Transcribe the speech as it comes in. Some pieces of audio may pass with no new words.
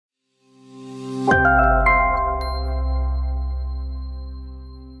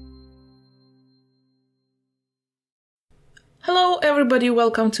Hello everybody,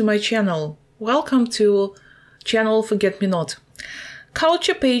 welcome to my channel. Welcome to channel Forget Me Not.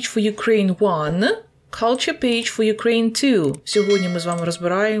 Culture page for Ukraine 1, culture page for Ukraine 2. Сьогодні ми з вами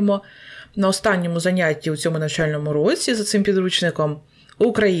розбираємо на останньому занятті у цьому навчальному році за цим підручником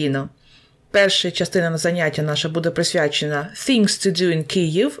Україна. Перша частина заняття наша буде присвячена Things to do in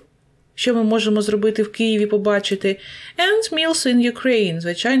Kyiv, що ми можемо зробити в Києві, побачити, and Meals in Ukraine,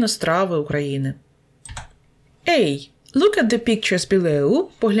 звичайно, страви України. A. Look at the pictures below.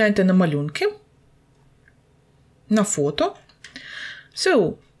 Погляньте на малюнки. На фото.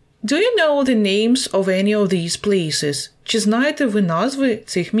 So, do you know the names of any of these places? Чи знаєте ви назви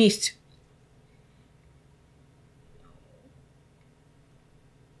цих місць?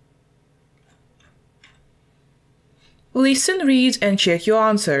 Listen, read and check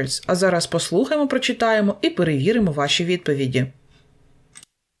your answers. А зараз послухаємо, прочитаємо і перевіримо ваші відповіді.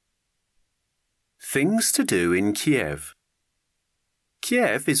 Things to do in Kiev.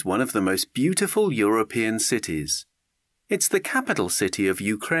 Kiev is one of the most beautiful European cities. It's the capital city of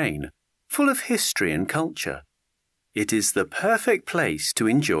Ukraine, full of history and culture. It is the perfect place to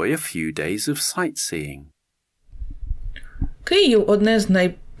enjoy a few days of sightseeing. Київ – одне з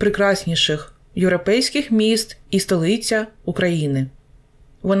найпрекрасніших європейських міст і столиця України.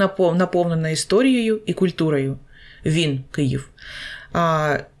 Вона наповнена історією і культурою. Київ.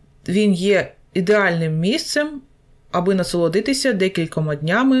 Він є ідеальним місцем, аби насолодитися декількома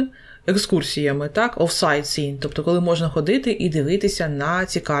днями екскурсіями, так, of sightseeing, тобто коли можна ходити і дивитися на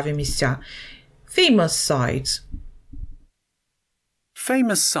цікаві місця. Famous sites.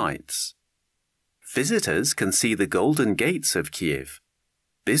 Famous sites. Visitors can see the Golden Gates of Kiev.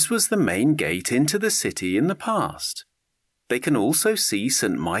 This was the main gate into the city in the past. They can also see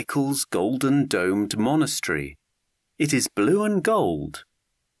St. Michael's golden domed monastery. It is blue and gold.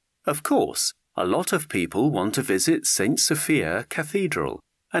 Of course, a lot of people want to visit St. Sophia Cathedral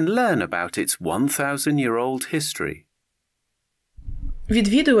and learn about its 1,000-year-old history.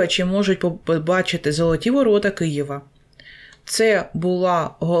 Відвідувачі можуть побачити Золоті ворота Києва. Це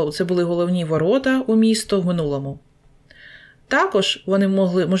були головні ворота у місто в минулому. Також вони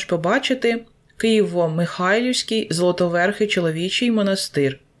можуть побачити Києво-Михайлівський Золотоверхий чоловічий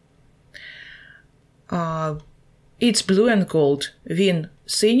монастир. It's blue and gold. Він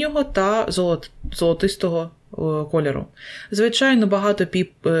синього та золотистого кольору. Звичайно, багато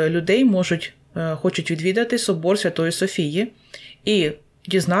людей хочуть відвідати собор Святої Софії і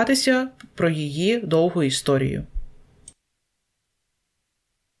дізнатися про її довгу історію.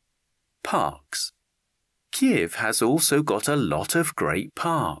 Parks. Kiev has also got a lot of great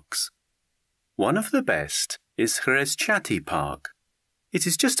parks. One of the best is Hreshchaty Park. It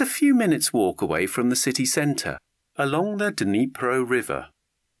is just a few minutes' walk away from the city centre, along the Dnipro River.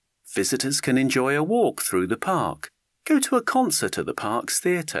 Visitors can enjoy a walk through the park, go to a concert at the park's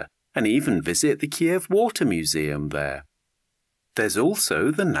theatre, and even visit the Kiev Water Museum there. There's also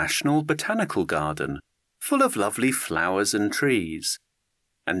the National Botanical Garden, full of lovely flowers and trees.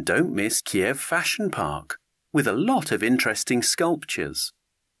 And don't miss Kiev Fashion Park, with a lot of interesting sculptures.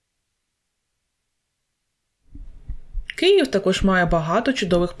 Київ також має багато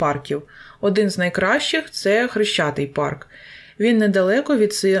чудових парків. Один з найкращих – це Хрещатий парк. Він недалеко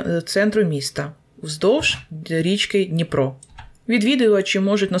від центру міста, вздовж річки Дніпро. Відвідувачі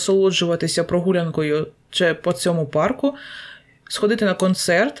можуть насолоджуватися прогулянкою по цьому парку, сходити на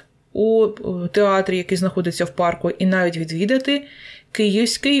концерт у театрі, який знаходиться в парку, і навіть відвідати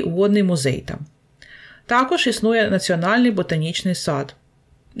Київський водний музей там. Також існує Національний ботанічний сад,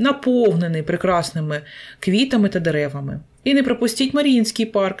 наповнений прекрасними квітами та деревами. І не пропустіть Маріїнський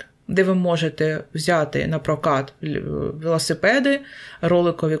парк, де ви можете взяти на прокат велосипеди,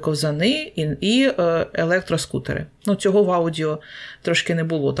 роликові ковзани і електроскутери. Цього в аудіо трошки не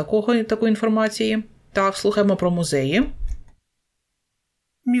було такої інформації. Так, слухаємо про музеї.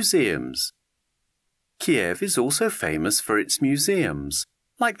 Museums. Kiev is also famous for its museums,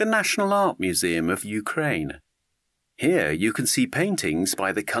 like the National Art Museum of Ukraine. Here you can see paintings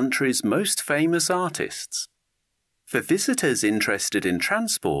by the country's most famous artists. For visitors interested in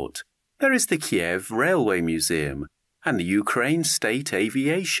transport, there is the Kiev Railway Museum and the Ukraine State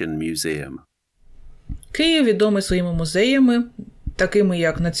Aviation Museum. Київ відомий своїми музеями, такими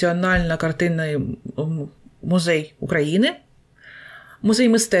як Національний картинний музей України, Музей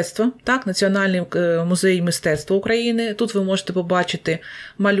мистецтва, так, Національний музей мистецтва України. Тут ви можете побачити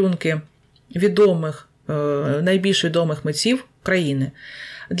малюнки найбільш відомих митців країни.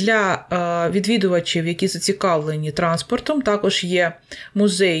 Для відвідувачів, які зацікавлені транспортом, також є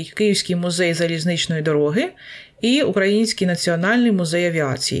музей, Київський музей залізничної дороги і Український національний музей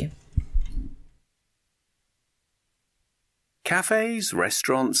авіації. Cafes,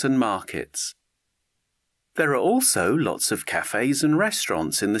 restaurants and markets. There are also lots of cafes and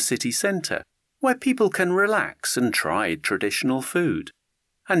restaurants in the city centre, where people can relax and try traditional food.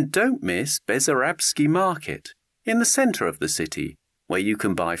 And don't miss Bessarabsky Market, in the centre of the city, where you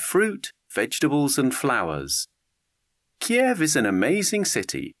can buy fruit, vegetables and flowers. Kiev is an amazing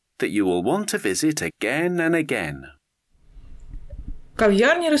city that you will want to visit again and again.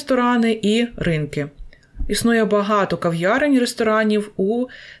 Кав'ярні, ресторани і ринки. Існує багато кав'ярень і ресторанів у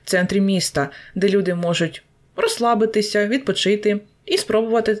центрі міста, де люди можуть розслабитися, відпочити і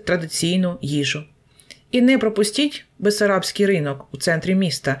спробувати традиційну їжу. І не пропустіть Бессарабський ринок у центрі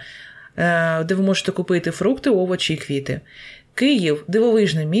міста, де ви можете купити фрукти, овочі і квіти. Київ –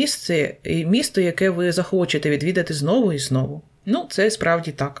 дивовижне місце, місто, яке ви захочете відвідати знову і знову. Ну, це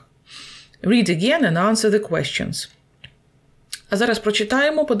справді так. Read again and answer the questions. А зараз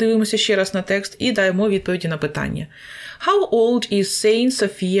прочитаємо, подивимося ще раз на текст і даємо відповіді на питання. How old is Saint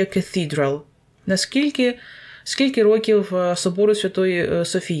Sophia Cathedral? Скільки років собору Святої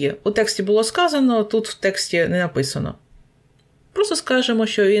Софії? У тексті було сказано, тут в тексті не написано. Просто скажемо,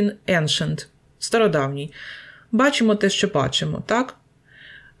 що він ancient, стародавній. Бачимо те, що бачимо, так?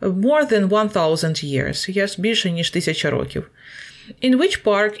 More than 1000 years. Yes, більше, ніж 1000 років. In which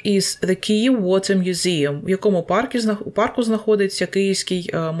park is the Kyiv Water Museum? В якому парку знаходиться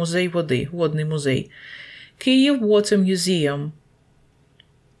Київський музей води, водний музей? Kyiv Water Museum.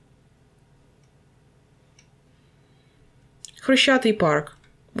 Хрещатий парк.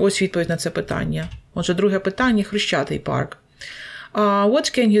 Ось відповідь на це питання. Отже, друге питання – Хрещатий парк.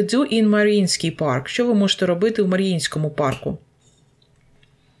 What can you do in Маріїнський парк? Що ви можете робити в Маріїнському парку?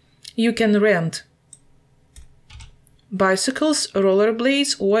 You can rent bicycles,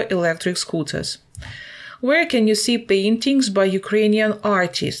 rollerblades or electric scooters. Where can you see paintings by Ukrainian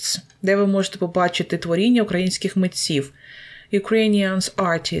artists? Де ви можете побачити творіння українських митців? Ukrainian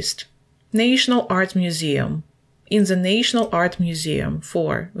artist. National Art Museum. In the National Art Museum.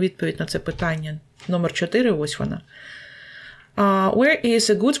 4. Відповідь на це питання. Номер 4, ось вона. Where is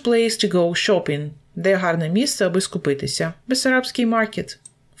a good place to go shopping? Де гарне місце, аби скупитися? Bessarabsky Market.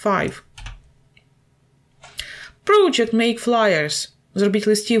 5. Project Make Flyers. Зробіть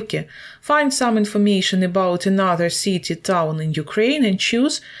листівки. Find some information about another city, town in Ukraine and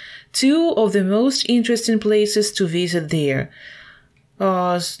choose 2 of the most interesting places to visit there.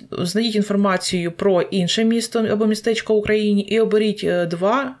 Знайдіть інформацію про інше місто або містечко в Україні і оберіть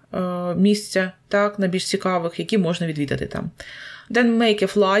 2 місця, так, найбільш цікавих, які можна відвідати там. Then make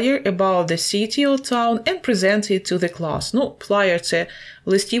a flyer about the city or town and present it to the class. Ну, flyer – це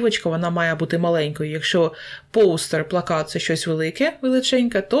листівочка, вона має бути маленькою. Якщо постер, плакат – це щось велике,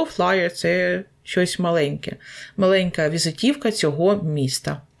 величеньке, то flyer – це щось маленьке. Маленька візитівка цього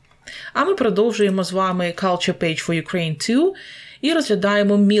міста. А ми продовжуємо з вами Culture Page for Ukraine 2 і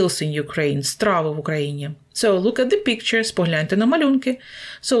розглядаємо Meals in Ukraine – страви в Україні. So, look at the pictures, погляньте на малюнки.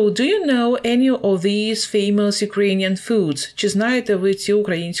 So, do you know any of these famous Ukrainian foods? Чи знаєте ви ці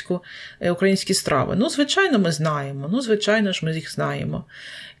українські страви? Ну, звичайно, ми знаємо. Ну, звичайно ж, ми їх знаємо.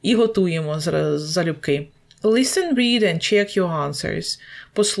 І готуємо залюбки. Listen, read and check your answers.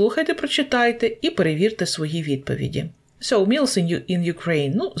 Послухайте, прочитайте і перевірте свої відповіді. So, meals in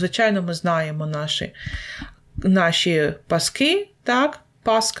Ukraine. Ну, звичайно, ми знаємо наші паски, так,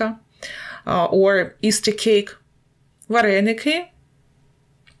 паска. Or Easter cake, вареники,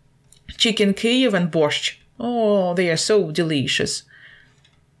 chicken Kyiv and borscht. Oh, they are so delicious.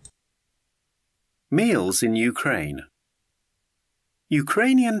 Meals in Ukraine.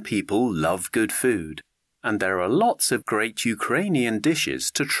 Ukrainian people love good food, and there are lots of great Ukrainian dishes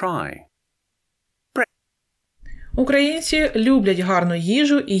to try. Українці люблять гарну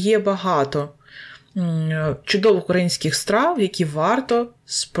їжу і є багато чудових українських страв, які варто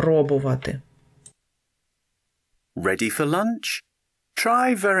спробувати. Ready for lunch?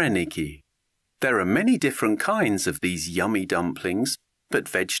 Try vareniki. There are many different kinds of these yummy dumplings,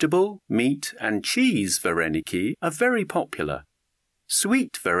 but vegetable, meat and cheese vareniki are very popular.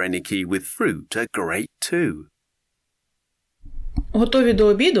 Sweet vareniki with fruit are great too. Готові до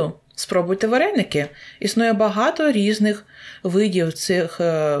обіду? Спробуйте вареники. Існує багато різних видів цих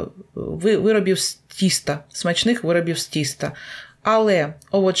виробів з тіста, смачних виробів з тіста. Але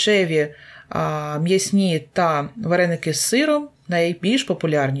овочеві, м'ясні та вареники з сиром найбільш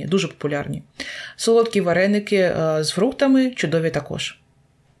популярні, дуже популярні. Солодкі вареники з фруктами чудові також.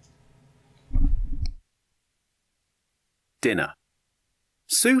 Dinner.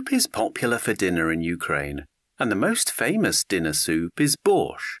 Soup is popular for dinner in Ukraine, and the most famous dinner soup is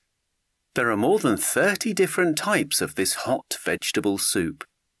borscht. There are more than 30 different types of this hot vegetable soup.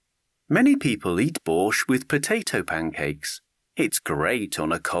 Many people eat borscht with potato pancakes. It's great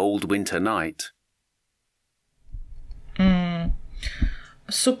on a cold winter night.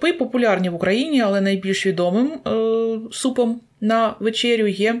 Супи популярні в Україні, але найбільш відомим супом на вечерю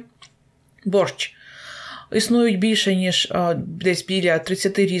є борщ. Існують більше, ніж десь біля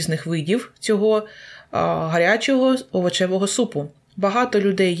 30 різних видів цього гарячого овочевого супу. Багато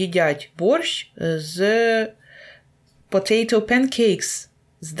людей їдять борщ з potato pancakes,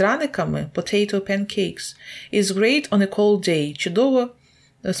 з драниками, potato pancakes. It's great on a cold day. Чудово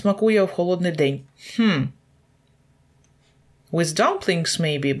смакує в холодний день. With dumplings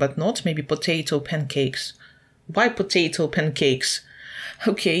maybe, but not maybe potato pancakes. Why potato pancakes?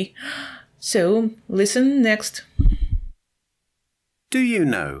 Okay, so listen next. Do you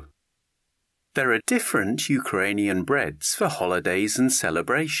know? There are different Ukrainian breads for holidays and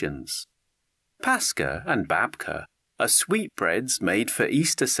celebrations. Paska and babka are sweetbreads made for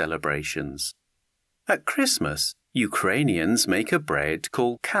Easter celebrations. At Christmas, Ukrainians make a bread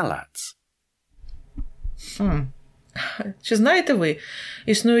called kalats. Чи знаєте ви,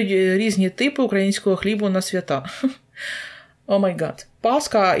 існують різні типи українського хлібу на свята? О май гад.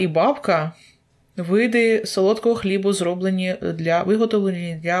 Паска і бабка – види солодкого хлібу,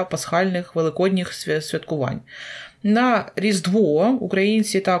 виготовлені для пасхальних великодніх святкувань. На Різдво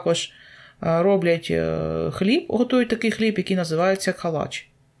українці також роблять хліб, готують такий хліб, який називається калач.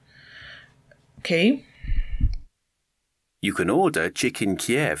 Окей. You can order chicken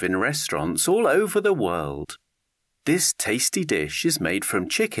Kiev in restaurants all over the world. This tasty dish is made from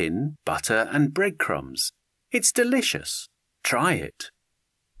chicken, butter and breadcrumbs. It's delicious. Try it.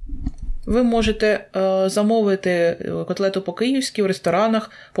 Ви можете замовити котлету по-київськи в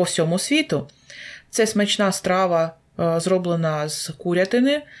ресторанах по всьому світу. Це смачна страва, зроблена з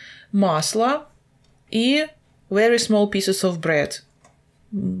курятини, масла і very small pieces of bread.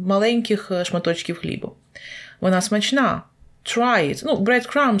 Маленьких шматочків хлібу. Вона смачна. Try it.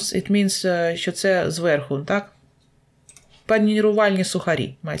 Breadcrumbs, it means, що це зверху, так? Панірувальні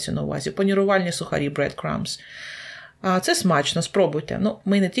сухарі, мається на увазі. Панірувальні сухарі, breadcrumbs. Це смачно, спробуйте.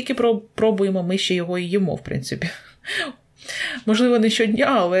 Ми не тільки пробуємо, ми ще його і їмо, в принципі. Можливо, не щодня,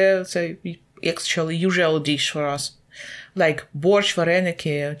 але це actually usual dish for us. Like борщ,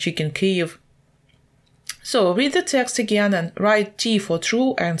 вареники, chicken Kyiv. So, read the text again and write T for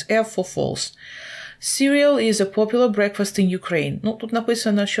true and F for false. Cereal is a popular breakfast in Ukraine. Тут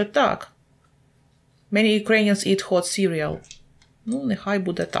написано, що так. Many Ukrainians eat hot cereal. Нехай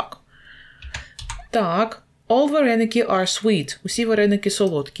буде так. Так. All вареники are sweet. Усі вареники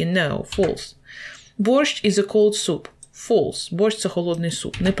солодкі. No, false. Борщ is a cold soup. False. Борщ – це холодний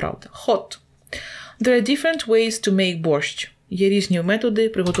суп. Неправда. Hot. There are different ways to make борщ. Є різні методи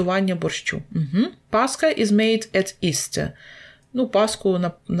приготування борщу. Пасха is made at Easter.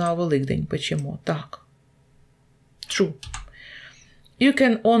 Пасху на Великдень печемо. Так. True. You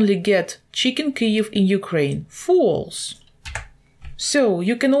can only get chicken Kyiv in Ukraine. False. So,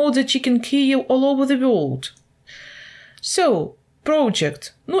 you can order chicken Kyiv all over the world. So,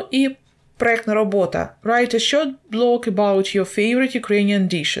 project. І проєктна робота. Write a short blog about your favorite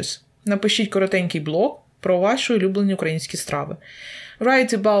Ukrainian dishes. Напишіть коротенький блог про ваші улюблені українські страви.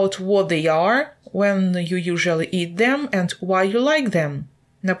 Write about what they are, when you usually eat them, and why you like them.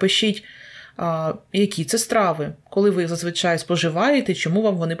 Напишіть, які це страви, коли ви зазвичай споживаєте, чому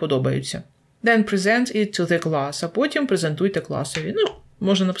вам вони подобаються. Then present it to the class, а потім презентуйте класові.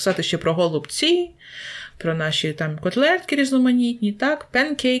 Можна написати ще про голубці, про наші котлетки різноманітні, так?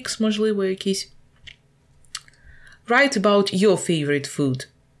 Pancakes, можливо, якісь. Write about your favorite food.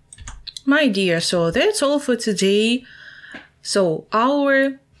 My dear, so that's all for today. So,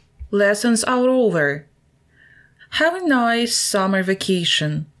 our lessons are over. Have a nice summer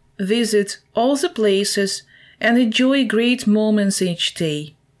vacation. Visit all the places and enjoy great moments each day.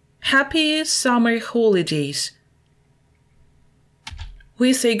 Happy summer holidays.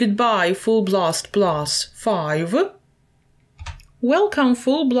 We say goodbye, Full Blast Plus 5. Welcome,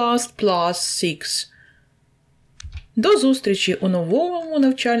 Full Blast Plus 6. До зустрічі у новому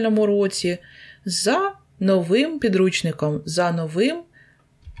навчальному році за новим підручником, за новим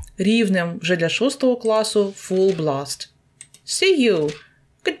рівнем вже для 6 класу Full Blast. See you.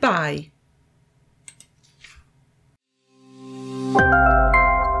 Goodbye.